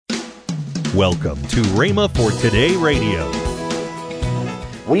Welcome to Rhema for Today Radio.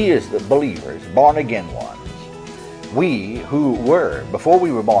 We as the believers, born again ones, we who were, before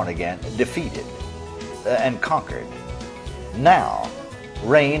we were born again, defeated and conquered, now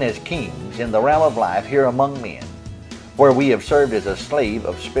reign as kings in the realm of life here among men, where we have served as a slave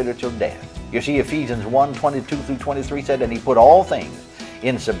of spiritual death. You see, Ephesians 1:22-23 said, "And he put all things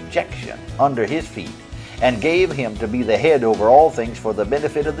in subjection under his feet, and gave him to be the head over all things for the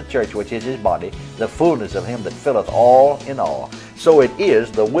benefit of the church, which is his body, the fullness of him that filleth all in all." So it is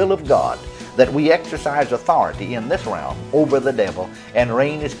the will of God that we exercise authority in this realm over the devil and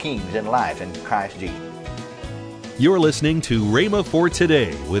reign as kings in life in Christ Jesus. You're listening to Rhema for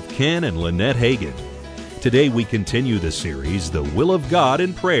Today with Ken and Lynette Hagin. Today we continue the series, The Will of God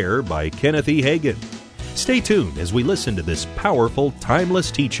in Prayer by Kenneth E. Hagin. Stay tuned as we listen to this powerful, timeless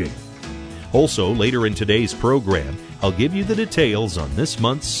teaching. Also, later in today's program, I'll give you the details on this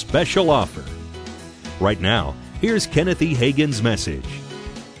month's special offer. Right now, here's Kenneth E. Hagin's message.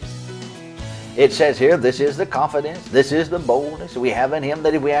 It says here, this is the confidence, this is the boldness we have in him,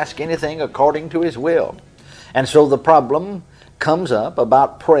 that if we ask anything according to his will. And so the problem comes up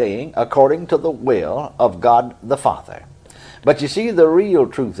about praying according to the will of God the Father. But you see, the real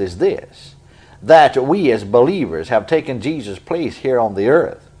truth is this, that we as believers have taken Jesus' place here on the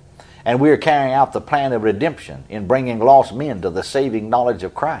earth. And we are carrying out the plan of redemption in bringing lost men to the saving knowledge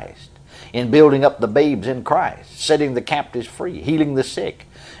of Christ, in building up the babes in Christ, setting the captives free, healing the sick,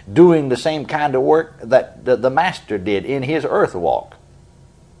 doing the same kind of work that the Master did in his earth walk.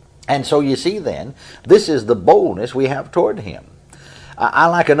 And so you see then, this is the boldness we have toward him. I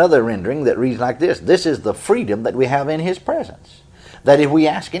like another rendering that reads like this: this is the freedom that we have in his presence, that if we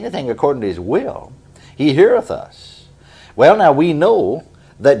ask anything according to his will, he heareth us. Well, now we know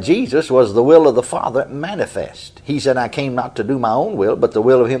that Jesus was the will of the Father manifest. He said, "I came not to do my own will, but the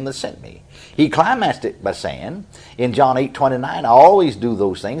will of him that sent me." He climaxed it by saying, in John 8:29, "I always do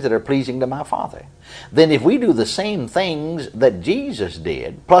those things that are pleasing to my Father." Then if we do the same things that Jesus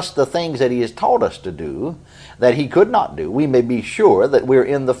did, plus the things that he has taught us to do, that he could not do, we may be sure that we're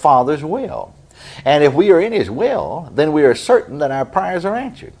in the Father's will. And if we are in his will, then we are certain that our prayers are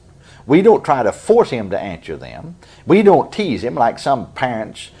answered. We don't try to force him to answer them. We don't tease him like some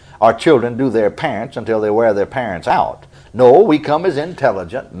parents or children do their parents until they wear their parents out. No, we come as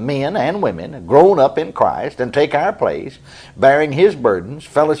intelligent men and women, grown up in Christ, and take our place, bearing his burdens,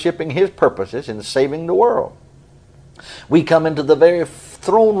 fellowshipping his purposes in saving the world. We come into the very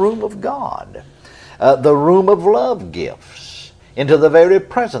throne room of God, the room of love gifts, into the very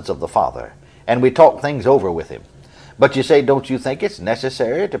presence of the Father, and we talk things over with him. But you say, don't you think it's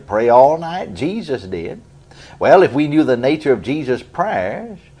necessary to pray all night? Jesus did. Well, if we knew the nature of Jesus'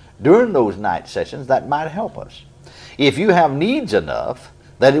 prayers during those night sessions, that might help us. If you have needs enough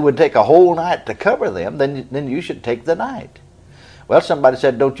that it would take a whole night to cover them, then you should take the night. Well, somebody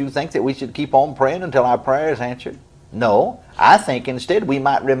said, don't you think that we should keep on praying until our prayer is answered? No, I think instead we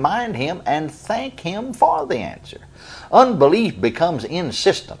might remind him and thank him for the answer. Unbelief becomes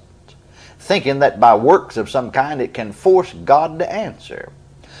insistent, thinking that by works of some kind it can force God to answer.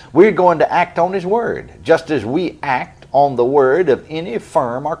 We're going to act on his word, just as we act on the word of any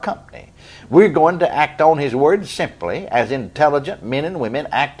firm or company. We're going to act on his word simply as intelligent men and women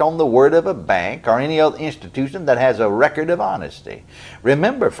act on the word of a bank or any other institution that has a record of honesty.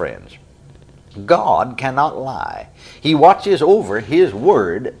 Remember, friends, God cannot lie. He watches over his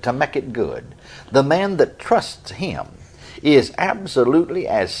word to make it good. The man that trusts him is absolutely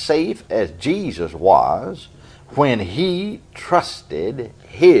as safe as Jesus was when he trusted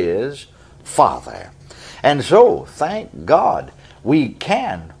his Father. And so, thank God, we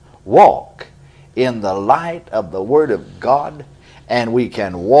can walk in the light of the Word of God, and we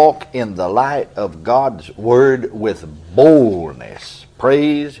can walk in the light of God's Word with boldness.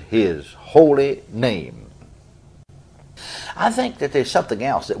 Praise his holy name. I think that there's something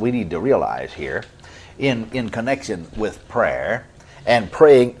else that we need to realize here in connection with prayer and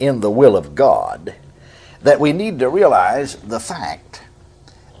praying in the will of God, that we need to realize the fact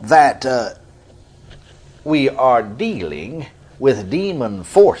that we are dealing with demon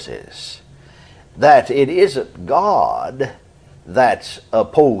forces, that it isn't God that's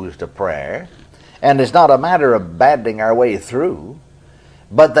opposed to prayer, and it's not a matter of battling our way through,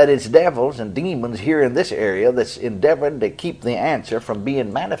 but that it's devils and demons here in this area that's endeavoring to keep the answer from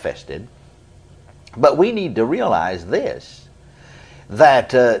being manifested. But we need to realize this,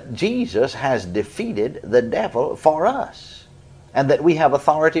 that Jesus has defeated the devil for us, and that we have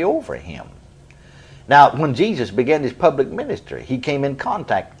authority over him. Now, when Jesus began his public ministry, he came in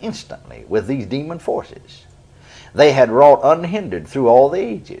contact instantly with these demon forces. They had wrought unhindered through all the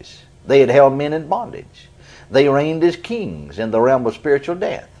ages. They had held men in bondage. They reigned as kings in the realm of spiritual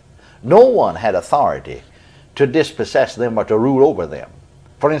death. No one had authority to dispossess them or to rule over them.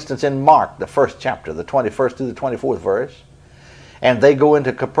 For instance, in Mark, the 1st chapter, the 21st through the 24th verse, and they go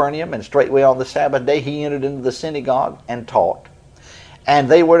into Capernaum, and straightway on the Sabbath day he entered into the synagogue and taught. And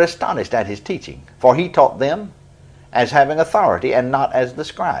they were astonished at his teaching, for he taught them as having authority, and not as the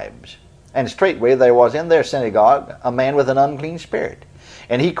scribes. And straightway there was in their synagogue a man with an unclean spirit.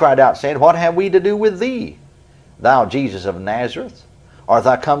 And he cried out, saying, What have we to do with thee, thou Jesus of Nazareth? Art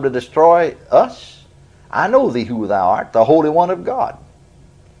thou come to destroy us? I know thee who thou art, the Holy One of God.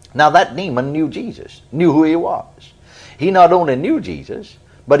 Now that demon knew Jesus, knew who he was. He not only knew Jesus,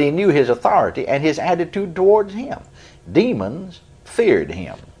 but he knew his authority and his attitude towards him. Demons feared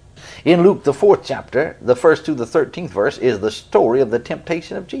him. In Luke, the 4th chapter, the 1st to the 13th verse, is the story of the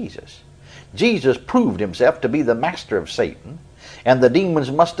temptation of Jesus. Jesus proved himself to be the master of Satan, and the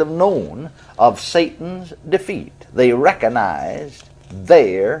demons must have known of Satan's defeat. They recognized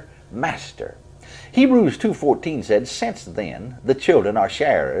their master. Hebrews 2:14 said, Since then the children are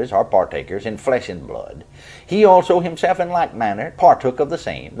sharers, or partakers, in flesh and blood, he also himself in like manner partook of the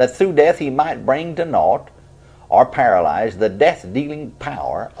same, that through death he might bring to naught, or paralyze, the death-dealing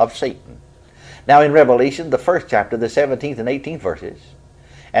power of Satan. Now in Revelation, the 1st chapter, the 17th and 18th verses,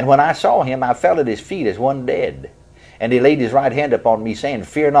 And when I saw him, I fell at his feet as one dead. And he laid his right hand upon me, saying,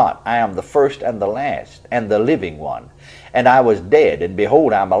 Fear not, I am the first and the last, and the living one. And I was dead, and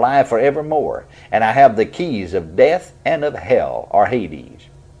behold, I am alive forevermore, and I have the keys of death and of hell, or Hades.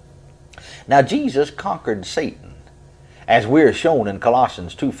 Now Jesus conquered Satan, as we are shown in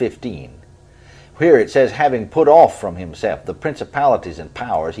Colossians 2:15. Here it says, Having put off from himself the principalities and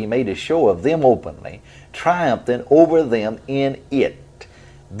powers, he made a show of them openly, triumphing over them in it.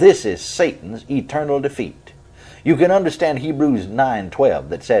 This is Satan's eternal defeat. You can understand Hebrews 9:12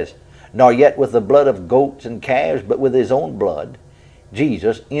 that says, Nor yet with the blood of goats and calves, but with his own blood,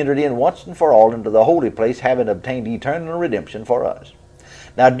 Jesus entered in once and for all into the holy place, having obtained eternal redemption for us.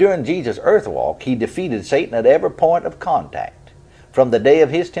 Now during Jesus' earth walk, he defeated Satan at every point of contact, from the day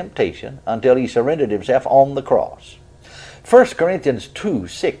of his temptation until he surrendered himself on the cross. 1 Corinthians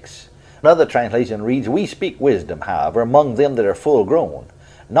 2:6, another translation reads, We speak wisdom, however, among them that are full grown,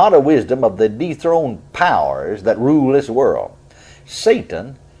 not a wisdom of the dethroned powers that rule this world.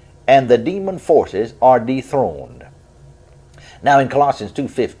 Satan and the demon forces are dethroned. Now in Colossians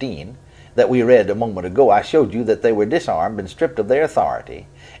 2:15, that we read a moment ago, I showed you that they were disarmed and stripped of their authority.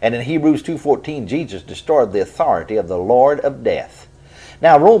 And in Hebrews 2:14, Jesus destroyed the authority of the Lord of death.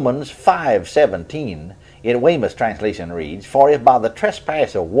 Now Romans 5:17, in Weymouth's translation reads, For if by the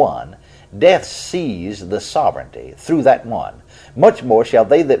trespass of one death seized the sovereignty through that one, much more shall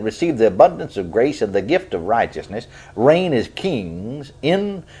they that receive the abundance of grace and the gift of righteousness reign as kings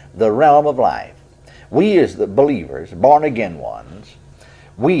in the realm of life. We as the believers, born again ones,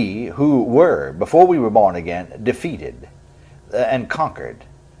 we who were, before we were born again, defeated and conquered,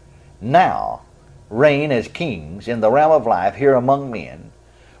 now reign as kings in the realm of life here among men,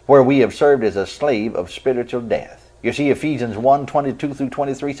 where we have served as a slave of spiritual death. You see, Ephesians 1:22 through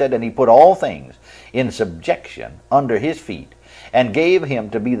 23 said, And he put all things in subjection under his feet, and gave him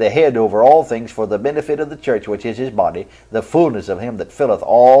to be the head over all things for the benefit of the church, which is his body, the fullness of him that filleth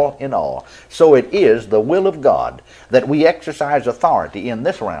all in all. So it is the will of God that we exercise authority in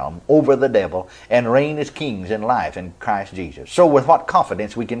this realm over the devil and reign as kings in life in Christ Jesus. So with what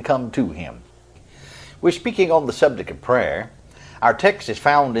confidence we can come to him. We're speaking on the subject of prayer. Our text is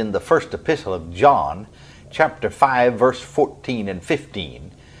found in the first epistle of John, chapter 5, verse 14 and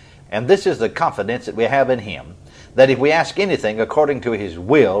 15. And this is the confidence that we have in him, that if we ask anything according to his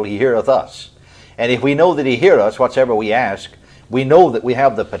will, he heareth us. And if we know that he heareth us whatsoever we ask, we know that we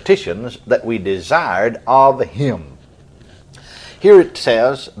have the petitions that we desired of him. Here it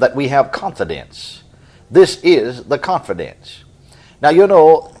says that we have confidence. This is the confidence. Now, you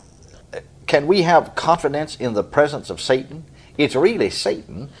know, can we have confidence in the presence of Satan? It's really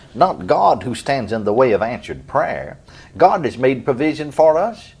Satan, not God, who stands in the way of answered prayer. God has made provision for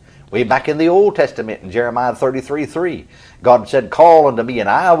us. Way back in the Old Testament, in Jeremiah 33:3, God said, Call unto me, and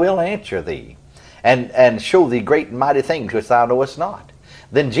I will answer thee, and show thee great and mighty things which thou knowest not.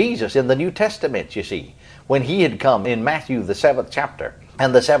 Then Jesus, in the New Testament, you see, when he had come in Matthew, the 7th chapter,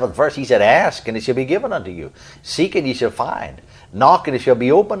 and the 7th verse, he said, Ask, and it shall be given unto you. Seek, and ye shall find. Knock, and it shall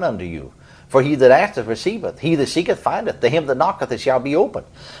be opened unto you. For he that asketh receiveth, he that seeketh findeth, to him that knocketh it shall be opened.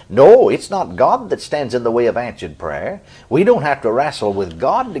 No, it's not God that stands in the way of answered prayer. We don't have to wrestle with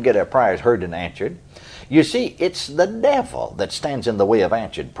God to get our prayers heard and answered. You see, it's the devil that stands in the way of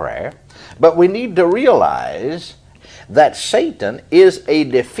answered prayer. But we need to realize that Satan is a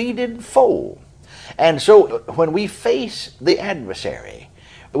defeated foe. And so when we face the adversary,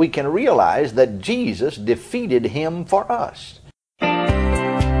 we can realize that Jesus defeated him for us.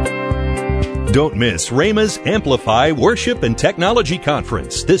 Don't miss Rhema's Amplify Worship and Technology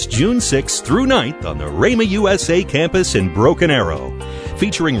Conference this June 6th through 9th on the Rhema USA campus in Broken Arrow.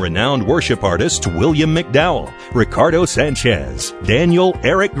 Featuring renowned worship artists William McDowell, Ricardo Sanchez, Daniel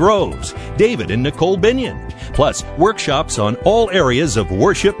Eric Groves, David and Nicole Binion, plus workshops on all areas of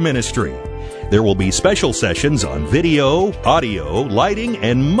worship ministry. There will be special sessions on video, audio, lighting,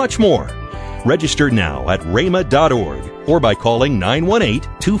 and much more. Register now at rhema.org or by calling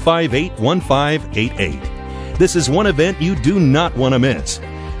 918-258-1588. This is one event you do not want to miss.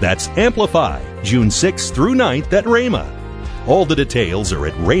 That's Amplify, June 6th through 9th at Rhema. All the details are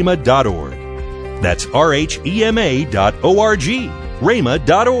at rhema.org. That's rhema.org,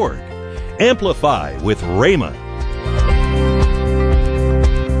 rhema.org. Amplify with Rhema.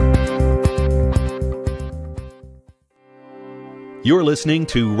 You're listening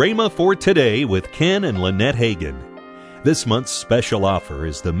to Rhema for Today with Ken and Lynette Hagin. This month's special offer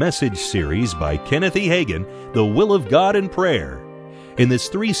is the message series by Kenneth E. Hagin, The Will of God in Prayer. In this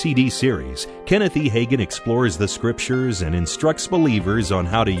 3-CD series, Kenneth E. Hagin explores the Scriptures and instructs believers on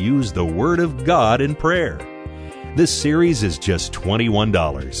how to use the Word of God in prayer. This series is just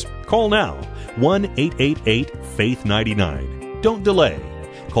 $21. Call now, 1-888-FAITH-99. Don't delay.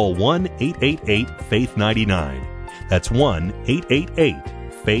 Call 1-888-FAITH-99. That's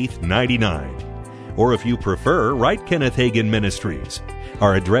 1-888-FAITH-99. Or if you prefer, write Kenneth Hagin Ministries.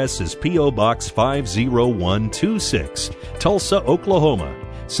 Our address is P.O. Box 50126, Tulsa, Oklahoma,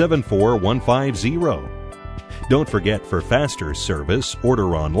 74150. Don't forget, for faster service,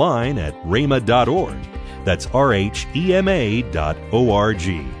 order online at rhema.org. That's rhema.org.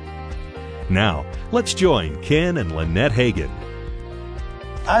 Now, let's join Ken and Lynette Hagin.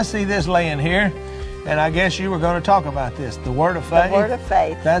 I see this laying here, and I guess you were going to talk about this, The Word of Faith. The Word of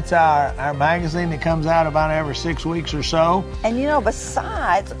Faith. That's our magazine that comes out about every 6 weeks or so. And you know,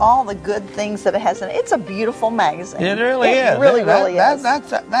 besides all the good things that it has in it, it's a beautiful magazine. It really is. It really is.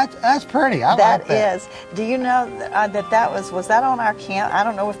 That's pretty. I like that. That is. Do you know that was that on our camp? I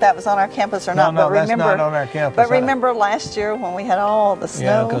don't know if that was on our campus or not. No, but that's remember, not on our campus. But remember last year when we had all the snow?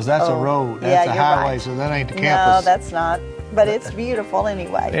 Yeah, because that's a road. That's a highway, right. So that ain't the No, campus. that's not. But it's beautiful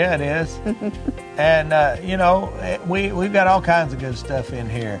anyway. Yeah, it is. And, you know, we've got all kinds of good stuff in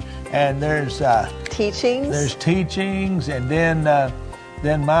here. And there's teachings. There's teachings, and then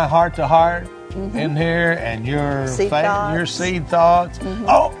my heart-to-heart in here, and your seed thoughts. Mm-hmm.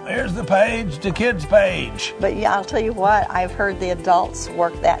 Oh, here's the page, the kids' page. But yeah, I'll tell you what, I've heard the adults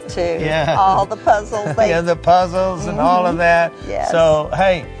work that too. Yeah. All the puzzles. Yeah, the puzzles and all of that. Yes. So,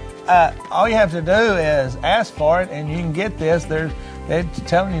 hey, all you have to do is ask for it, and you can get this. They're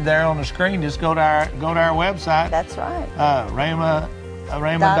telling you there on the screen. Just go to our website. That's right.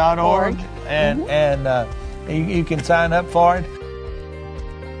 rhema.org, and you can sign up for it.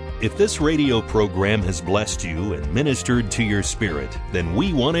 If this radio program has blessed you and ministered to your spirit, then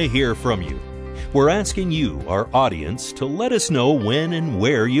we want to hear from you. We're asking you, our audience, to let us know when and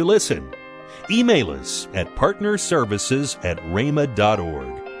where you listen. Email us at partnerservices@rhema.org.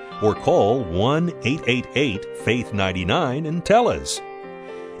 or call 1-888-FAITH-99 and tell us.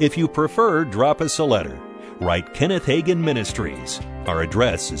 If you prefer, drop us a letter. Write Kenneth Hagin Ministries. Our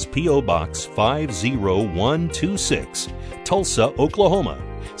address is P.O. Box 50126, Tulsa, Oklahoma,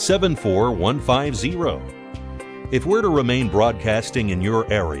 74150. If we're to remain broadcasting in your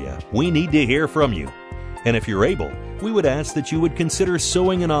area, we need to hear from you. And if you're able, we would ask that you would consider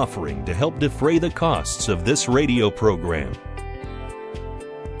sowing an offering to help defray the costs of this radio program.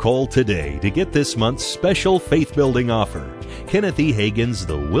 Call today to get this month's special faith-building offer, Kenneth E. Hagin's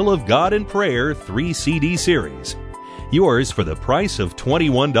The Will of God in Prayer 3-CD series. Yours for the price of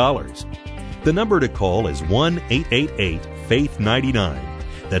 $21. The number to call is 1-888-FAITH-99.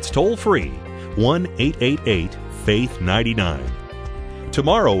 That's toll-free, 1-888-FAITH-99.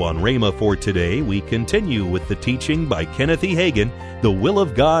 Tomorrow on Rhema for Today, we continue with the teaching by Kenneth E. Hagin, The Will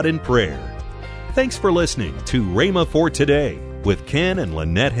of God in Prayer. Thanks for listening to Rhema for Today with Ken and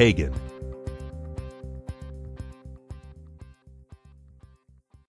Lynette Hagin.